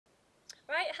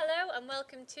Right, hello and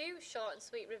welcome to Short and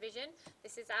Sweet Revision.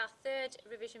 This is our third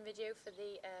revision video for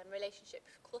the relationship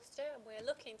cluster, and we're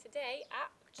looking today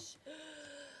at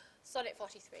Sonnet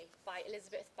 43 by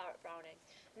Elizabeth Barrett Browning.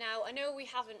 Now, I know we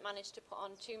haven't managed to put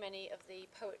on too many of the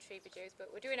poetry videos,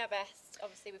 but we're doing our best.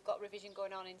 Obviously, we've got revision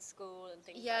going on in school and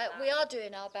things like that. Yeah, we are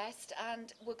doing our best,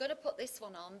 and we're going to put this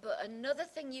one on. But another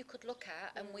thing you could look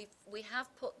at, and we have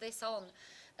put this on,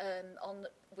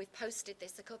 we've posted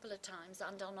this a couple of times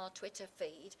and on our Twitter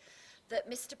feed, that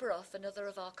Mr. Brough, another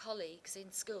of our colleagues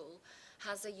in school,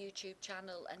 has a YouTube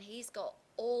channel, and he's got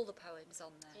all the poems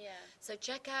on there. Yeah. So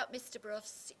check out Mr.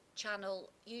 Brough's channel,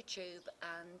 YouTube,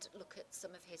 and look at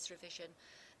some of his revision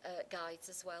guides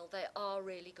as well. They are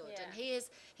really good. Yeah. And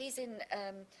he's in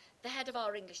the head of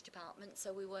our English department,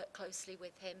 so we work closely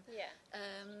with him. Yeah.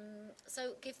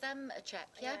 So give them a check,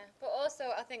 yeah? But also,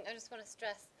 I think I just want to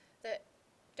stress that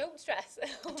don't stress.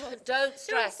 Don't stress.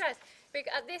 Don't stress.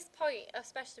 Because at this point,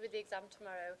 especially with the exam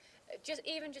tomorrow, just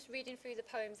reading through the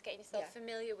poems, getting yourself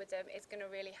familiar with them is going to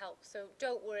really help. So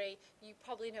don't worry, you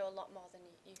probably know a lot more than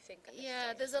you think at this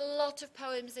stage. There's a lot of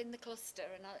poems in the cluster,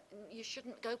 and you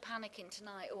shouldn't go panicking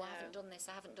tonight, I haven't done this,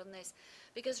 I haven't done this.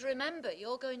 Because remember,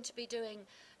 you're going to be doing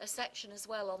a section as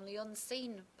well on the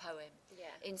unseen poem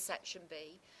in section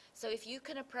B. So if you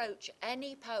can approach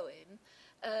any poem,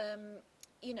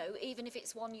 you know, even if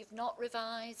it's one you've not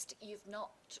revised, you've not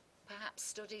perhaps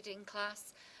studied in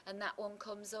class, and that one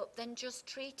comes up, then just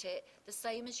treat it the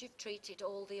same as you've treated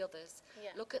all the others. Yeah.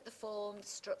 Look at the form, the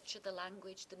structure, the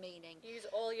language, the meaning. Use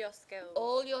all your skills.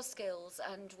 All your skills,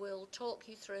 and we'll talk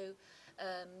you through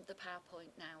the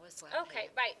PowerPoint now as well. Okay,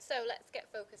 right, so let's get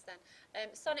focused then.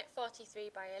 Sonnet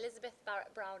 43 by Elizabeth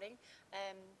Barrett Browning.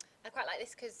 I quite like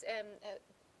this because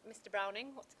Mr. Browning,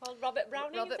 what's it called? Robert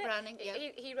Browning. Robert Browning, yeah.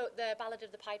 He wrote the Ballad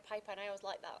of the Pied Piper, and I always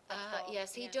like that.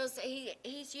 Yes, he does.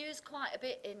 He's used quite a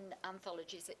bit in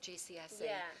anthologies at GCSE.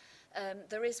 Yeah.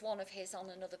 There is one of his on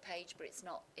another page, but it's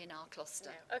not in our cluster.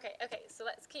 No. Okay, so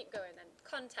let's keep going then.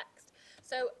 Context.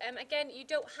 So again, you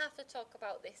don't have to talk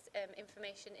about this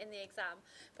information in the exam,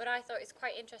 but I thought it's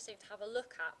quite interesting to have a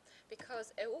look at,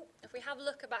 because if we have a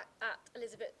look back at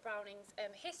Elizabeth Browning's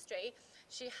history,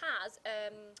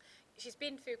 she's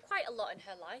been through quite a lot in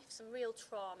her life, some real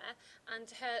trauma, and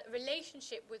her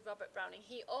relationship with Robert Browning,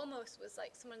 he almost was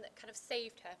like someone that kind of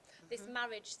saved her. This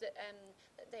marriage that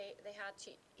they had,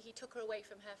 he took her away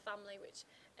from her family, which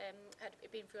had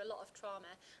been through a lot of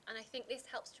trauma, and I think this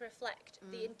helps to reflect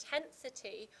the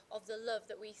intensity of the love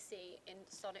that we see in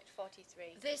Sonnet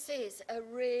 43. This is a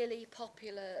really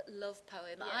popular love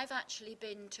poem. Yeah. I've actually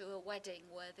been to a wedding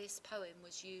where this poem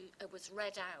was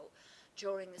read out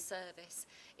during the service.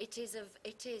 It is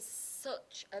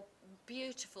such a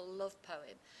beautiful love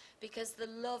poem, because the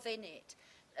love in it,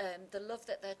 the love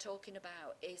that they're talking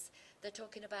about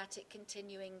it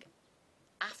continuing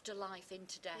after life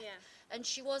into death. Yeah. And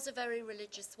she was a very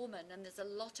religious woman, and there's a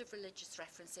lot of religious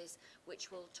references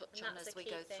which we'll touch on as we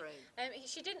go through.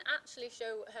 She didn't actually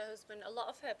show her husband a lot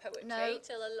of her poetry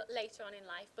till later on in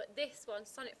life, but this one,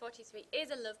 Sonnet 43,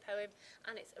 is a love poem,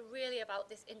 and it's really about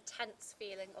this intense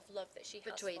feeling of love that she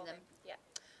has between for them. him. Yeah.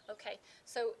 Okay,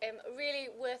 so really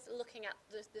worth looking at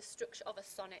the structure of a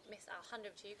sonnet. Miss, I'll hand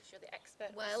over to you because you're the expert.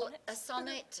 Well, on a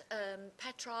sonnet,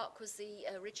 Petrarch was the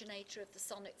originator of the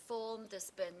sonnet form.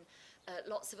 There's been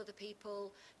lots of other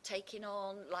people taking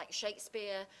on, like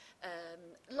Shakespeare.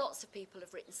 Lots of people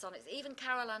have written sonnets. Even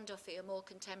Carol Ann Duffy, a more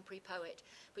contemporary poet,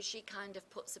 but she kind of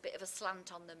puts a bit of a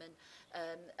slant on them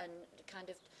and kind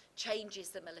of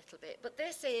changes them a little bit. But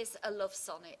this is a love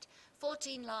sonnet.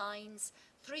 14 lines,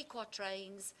 3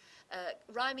 quatrains,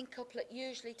 rhyming couplet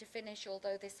usually to finish,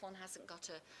 although this one hasn't got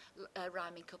a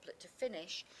rhyming couplet to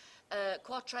finish.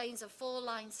 Quatrains are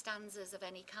 4-line stanzas of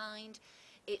any kind.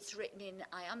 It's written in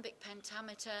iambic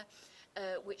pentameter,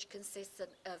 which consists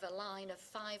of a line of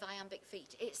 5 iambic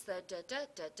feet. It's the da da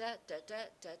da da da da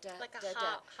da da like da a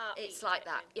da. It's like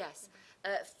that, yes.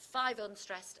 5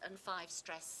 unstressed and 5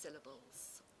 stressed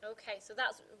syllables. Okay, so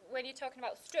that's when you're talking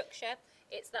about structure.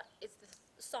 It's the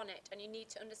sonnet, and you need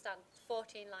to understand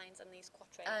 14 lines and these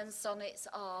quatrains. And sonnets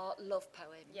are love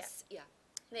poems. Yeah.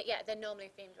 Yeah, they're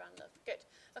normally themed around love. Good.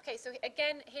 Okay, so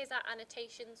again, here's our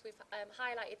annotations. We've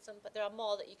highlighted some, but there are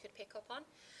more that you could pick up on.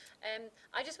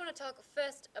 I just want to talk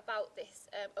first about this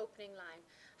opening line.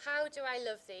 How do I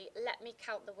love thee? Let me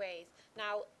count the ways.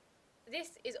 Now,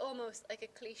 this is almost like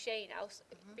a cliche now,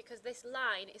 because this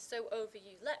line is so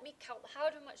overused. Let me count, how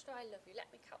much do I love you?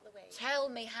 Let me count the ways. Tell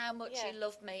me how much Yeah. you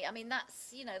love me. I mean,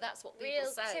 that's, you know, that's what people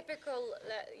Real say. typical,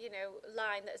 you know,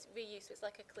 line that's reused, so it's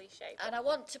like a cliche. And I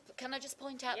want to, can I just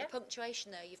point out Yeah. the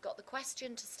punctuation there? You've got the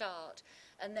question to start,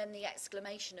 and then the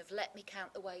exclamation of let me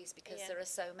count the ways, because Yeah. there are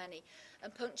so many.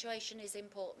 And punctuation is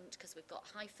important because we've got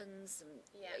hyphens and,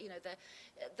 Yeah. you know,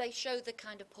 they show the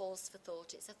kind of pause for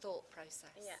thought. It's a thought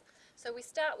process. Yeah. So we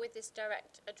start with this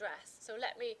direct address. So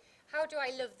let me, how do I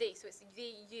love thee? So it's the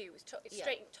you. It's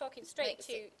Yeah. talking straight Makes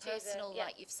to it the personal, yeah,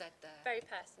 like you've said there. very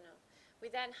personal. We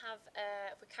then have,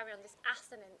 if we carry on this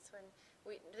assonance when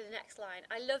the next line,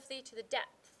 I love thee to the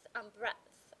depth and breadth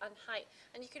and height.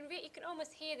 And you can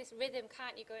almost hear this rhythm,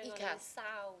 can't you, going You on can. in the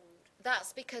sound.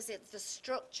 That's because it's the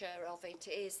structure of it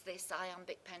is this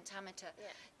iambic pentameter.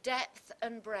 Yeah. Depth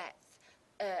and breadth,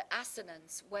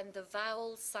 assonance, when the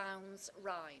vowel sounds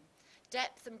rhyme.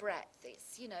 Depth and breadth,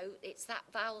 it's, you know, it's that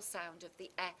vowel sound of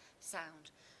the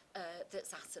sound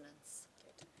that's assonance.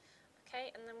 Good.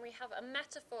 Okay, and then we have a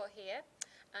metaphor here.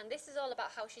 And this is all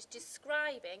about how she's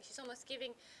describing, she's almost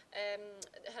giving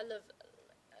her love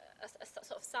a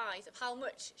sort of size of how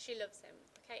much she loves him.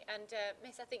 Okay, and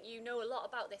Miss, I think you know a lot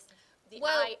about this. The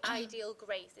Well, ideal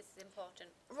grace, this is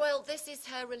important. Well, this is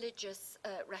her religious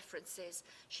references.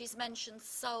 She's mentioned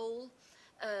soul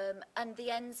and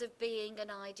the ends of being an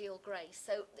ideal grace.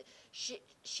 So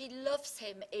she loves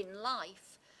him in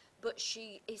life, but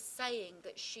she is saying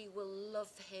that she will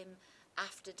love him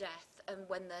after death and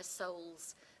when their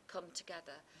souls come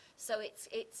together. So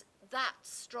it's that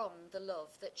strong, the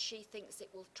love, that she thinks it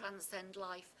will transcend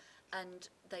life and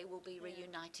they will be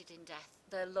reunited in death.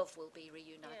 Their love will be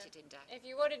reunited in death. If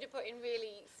you wanted to put in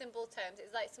really simple terms,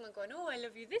 it's like someone going, oh, I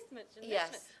love you this much and this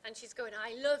Yes. much. And she's going,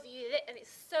 I love you this. And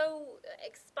it's so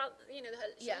you know,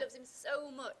 she loves him so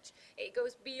much. It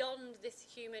goes beyond this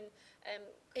human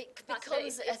It capacity.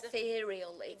 becomes It's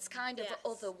ethereal. It's kind of Yes.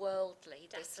 otherworldly,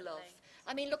 this love. Definitely.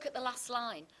 I mean, look at the last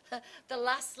line. The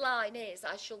last line is,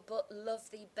 I shall but love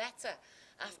thee better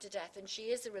after death. And she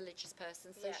is a religious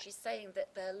person, so Yeah. she's saying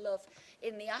that their love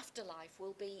in the afterlife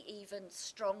will be even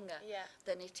stronger Yeah.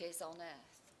 than it is on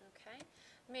earth. Okay.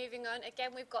 Moving on,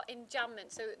 again we've got enjambment,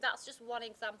 so that's just one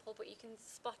example, but you can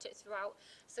spot it throughout.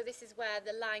 So this is where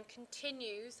the line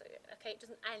continues, okay, it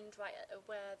doesn't end right at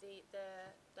where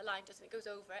the line doesn't, it goes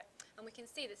over it, and we can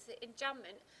see this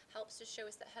enjambment helps to show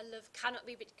us that her love cannot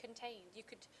be contained. You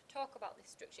could talk about this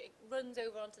structure, it runs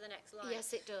over onto the next line.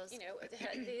 Yes, it does. You know,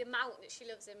 the amount that she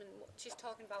loves him and what she's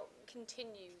talking about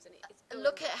continues, and it's going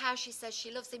Look at how she says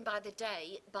she loves him by the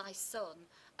day, by sun,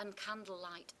 and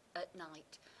candlelight at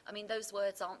night. I mean, those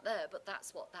words aren't there, but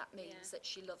that's what that means, Yeah. that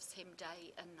she loves him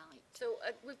day and night. So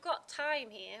we've got time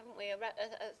here, haven't we? A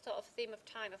sort of theme of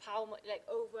time, of how much, like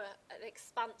over an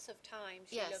expanse of time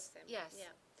she Yes, loves him. yes. Yeah.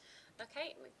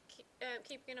 Okay, we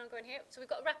keeping on going here. So we've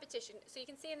got repetition. So you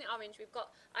can see in the orange we've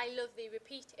got I love thee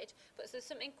repeated, but there's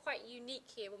something quite unique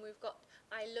here when we've got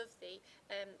I love thee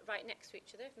right next to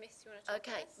each other. Miss, you want to talk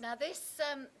Okay, about this?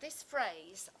 now this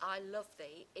phrase, I love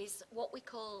thee, is what we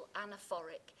call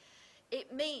anaphoric.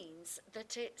 It means that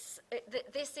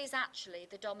this is actually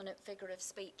the dominant figure of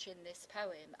speech in this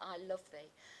poem, I love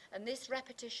thee. And this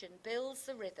repetition builds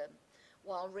the rhythm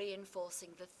while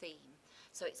reinforcing the theme.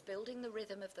 So it's building the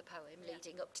rhythm of the poem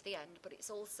leading up to the end, but it's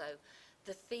also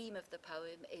the theme of the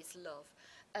poem is love.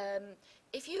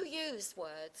 If you use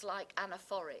words like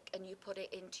anaphoric and you put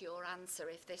it into your answer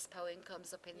if this poem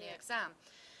comes up in the exam,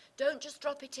 don't just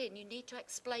drop it in. You need to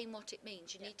explain what it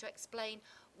means. You need to explain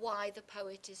why the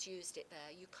poet has used it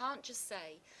there. You can't just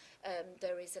say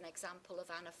there is an example of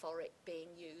anaphoric being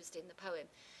used in the poem.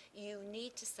 You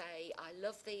need to say, I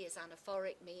love thee is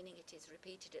anaphoric, meaning it is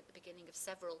repeated at the beginning of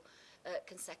several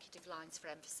consecutive lines for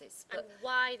emphasis. And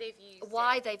why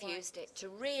they've used it to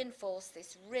reinforce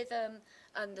this rhythm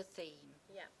and the theme.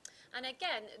 Yeah. And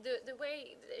again, the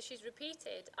way that she's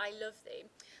repeated I love thee,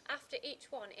 after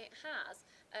each one it has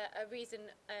a reason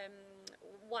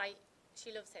why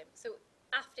she loves him. So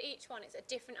after each one it's a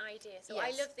different idea. So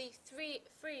I love thee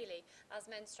freely as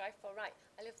men strive for right.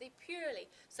 I love thee purely.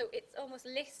 So it's almost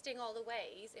listing all the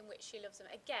ways in which she loves him.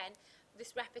 Again,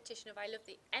 this repetition of I love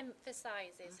thee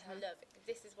emphasises her love.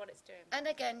 This is what it's doing. And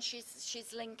again,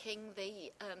 she's linking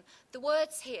the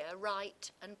words here, right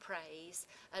and praise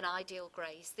and ideal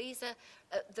grace. These are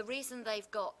the reason they've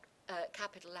got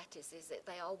capital letters is that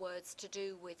they are words to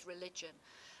do with religion.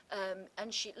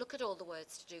 And look at all the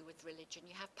words to do with religion.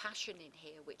 You have passion in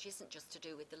here, which isn't just to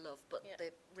do with the love, but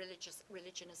the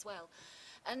religion as well.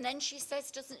 And then she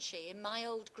says, doesn't she, in my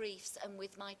old griefs and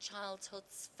with my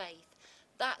childhood's faith,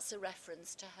 that's a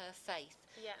reference to her faith,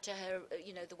 Yeah. to her,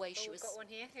 the way she Oh, was. we've got one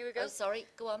here. Here we go. Oh, sorry,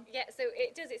 go on. Yeah, so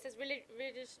it does. It says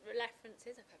religious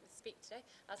references. I can't even speak today,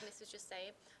 as Miss was just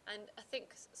saying. And I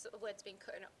think sort of words being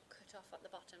cut off at the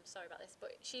bottom. Sorry about this.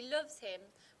 But she loves him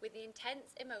with the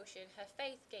intense emotion her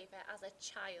faith gave her as a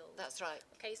child. That's right.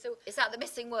 Okay, so Is that the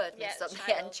missing word, yeah, Miss? At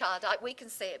the end, child. We can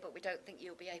see it, but we don't think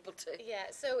you'll be able to.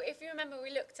 yeah. So if you remember, we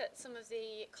looked at some of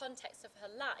the context of her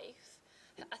life.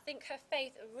 I think her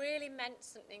faith really meant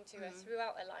something to her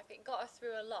throughout her life. It got her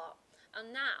through a lot.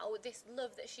 And now this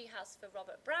love that she has for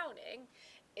Robert Browning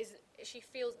is she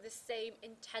feels the same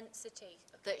intensity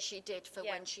That she did for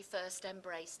when she first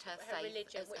embraced her faith,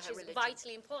 religion, which her is religion.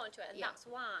 vitally important to her, and Yeah. that's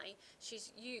why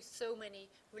she's used so many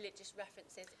religious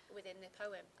references within the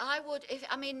poem. I would,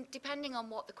 depending on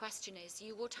what the question is,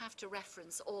 you would have to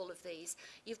reference all of these.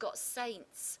 You've got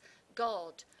saints,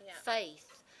 God, Yeah.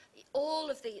 faith, all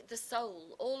of the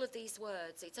soul, all of these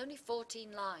words. It's only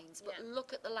 14 lines, but Yeah.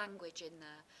 look at the language in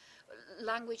there.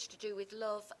 Language to do with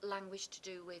love, language to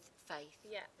do with faith,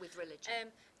 Yeah. with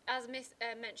religion. As Miss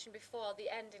mentioned before, the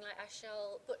ending, like, I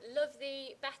shall but love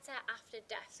thee better after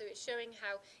death. So it's showing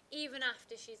how even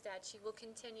after she's dead, she will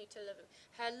continue to love him.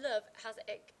 Her love has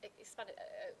expanded,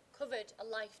 covered a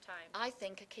lifetime. I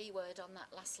think a key word on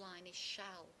that last line is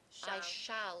shall. I Shall.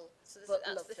 shall So but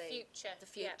that's love the thee. future. The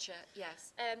future,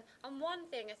 yes. And one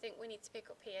thing I think we need to pick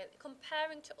up here,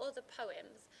 comparing to other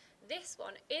poems, this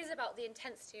one is about the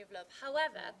intensity of love.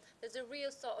 However, there's a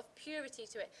real sort of purity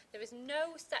to it. There is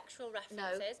no sexual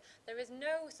references. There is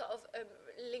no sort of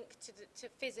link to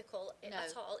physical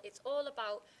at all. It's all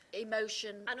about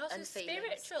Emotion and also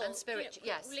feelings. spiritual. And spiritual,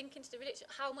 yes. Linking to the religion.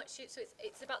 How much? So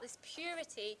it's about this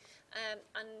purity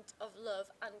and of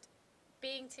love and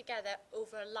being together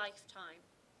over a lifetime.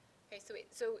 Okay,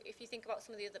 so if you think about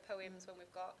some of the other poems when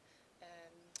we've got,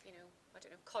 I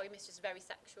don't know, Coimus, just very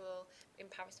sexual, In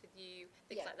Paris with You,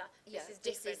 things like that. This is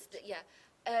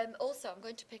different. Also, I'm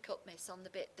going to pick up, Miss, on the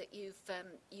bit that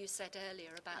you said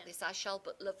earlier about this, I shall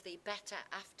but love thee better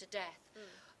after death.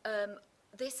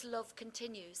 This love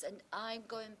continues, and I'm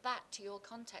going back to your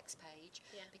context page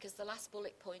because the last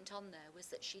bullet point on there was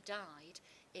that she died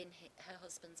in her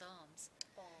husband's arms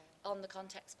on the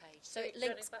context page. So it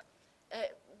links.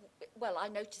 Well, I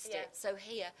noticed it. So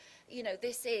here,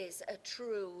 this is a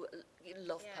true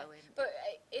love poem. But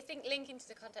I think linking to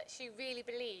the context, she really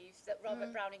believes that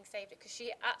Robert Browning saved it because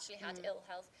she actually had ill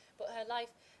health, but her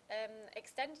life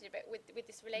extended a bit with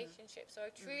this relationship. So I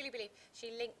truly believe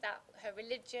she linked that, her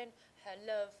religion, her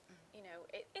love.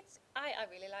 I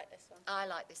really like this one. I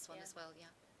like this one as well. Yeah.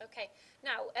 Okay,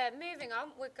 now moving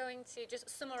on, we're going to just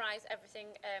summarise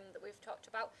everything that we've talked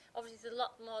about. Obviously, there's a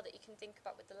lot more that you can think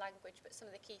about with the language, but some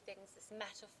of the key things, this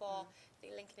metaphor, the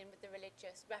linking in with the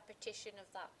religious, repetition of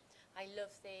that, I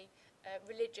love the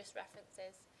religious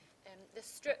references. The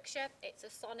structure, it's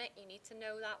a sonnet, you need to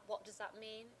know that. What does that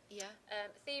mean? Yeah.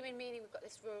 Theme and meaning, we've got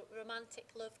this romantic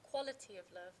love, quality of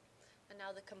love. And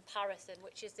now the comparison,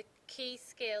 which is the key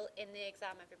skill in the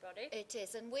exam, everybody. It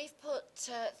is, and we've put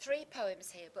 3 poems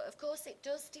here, but of course it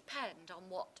does depend on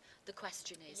what the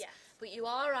question is. Yes. But you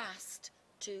are asked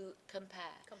to compare.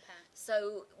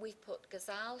 So we've put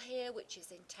Ghazal here, which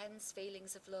is intense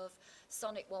feelings of love,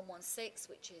 Sonnet 116,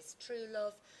 which is true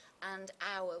love, and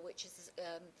Hour, which is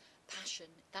passion.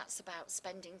 That's about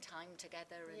spending time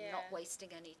together and not wasting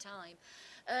any time.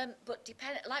 But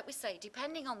like we say,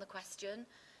 depending on the question,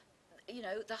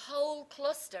 the whole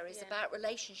cluster is about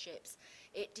relationships.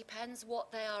 It depends what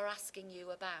they are asking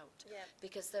you about,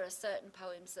 because there are certain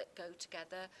poems that go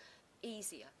together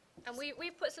easier. And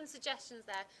we've put some suggestions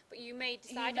there, but you may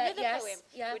decide another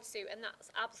poem would suit, and that's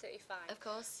absolutely fine. Of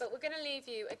course. But we're going to leave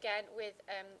you again with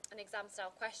an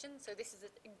exam-style question. So this is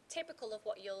typical of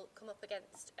what you'll come up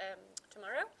against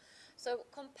tomorrow. So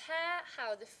compare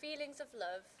how the feelings of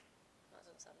love, that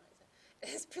doesn't sound right,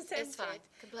 is presented. It's fine.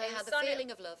 Compare how the feeling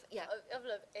of love, of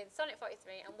love in Sonnet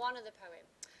 43 and one other poem.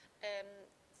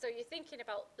 So you're thinking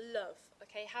about love,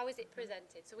 okay? How is it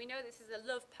presented? So we know this is a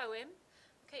love poem,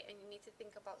 okay? And you need to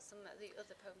think about some of the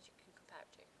other poems you can compare it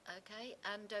to. Okay,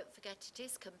 and don't forget it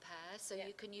is compare, so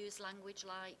you can use language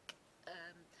like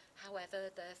however,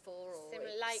 therefore, or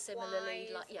similarly,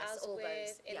 as all with,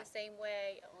 those. in the same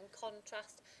way, on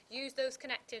contrast. Use those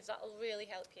connectives, that will really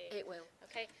help you. It will.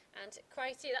 Okay, and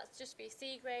criteria, that's just for your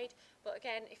C grade, but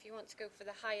again, if you want to go for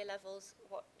the higher levels,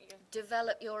 what you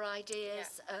Develop your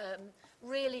ideas,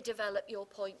 really develop your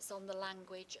points on the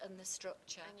language and the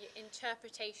structure. and your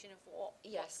interpretation of what's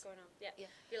Yes. going on. Yeah. Yeah.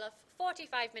 You'll have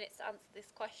 45 minutes to answer this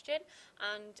question,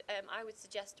 and I would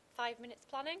suggest 5 minutes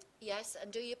planning. Yes,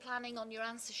 and do your planning on your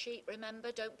answer sheet.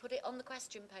 Remember, don't put it on the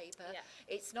question paper. Yeah.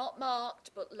 It's not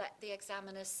marked, but let the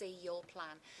examiners see your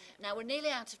plan. Now, we're nearly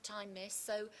out of time, Miss,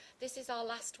 so this is our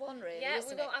last one, really, Yeah, isn't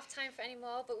we it? won't have time for any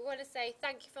more, but we want to say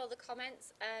thank you for all the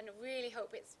comments and really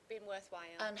hope it's been worthwhile.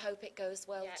 And hope it goes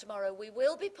well Yeah. tomorrow. We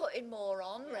will be putting more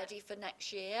on, Yeah. ready for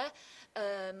next year,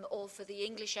 or for the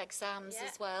English exams Yeah.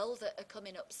 as well that are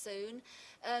coming up soon.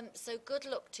 So good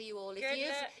luck to you all. Good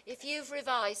luck. If you've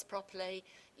revised properly,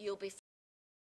 you'll be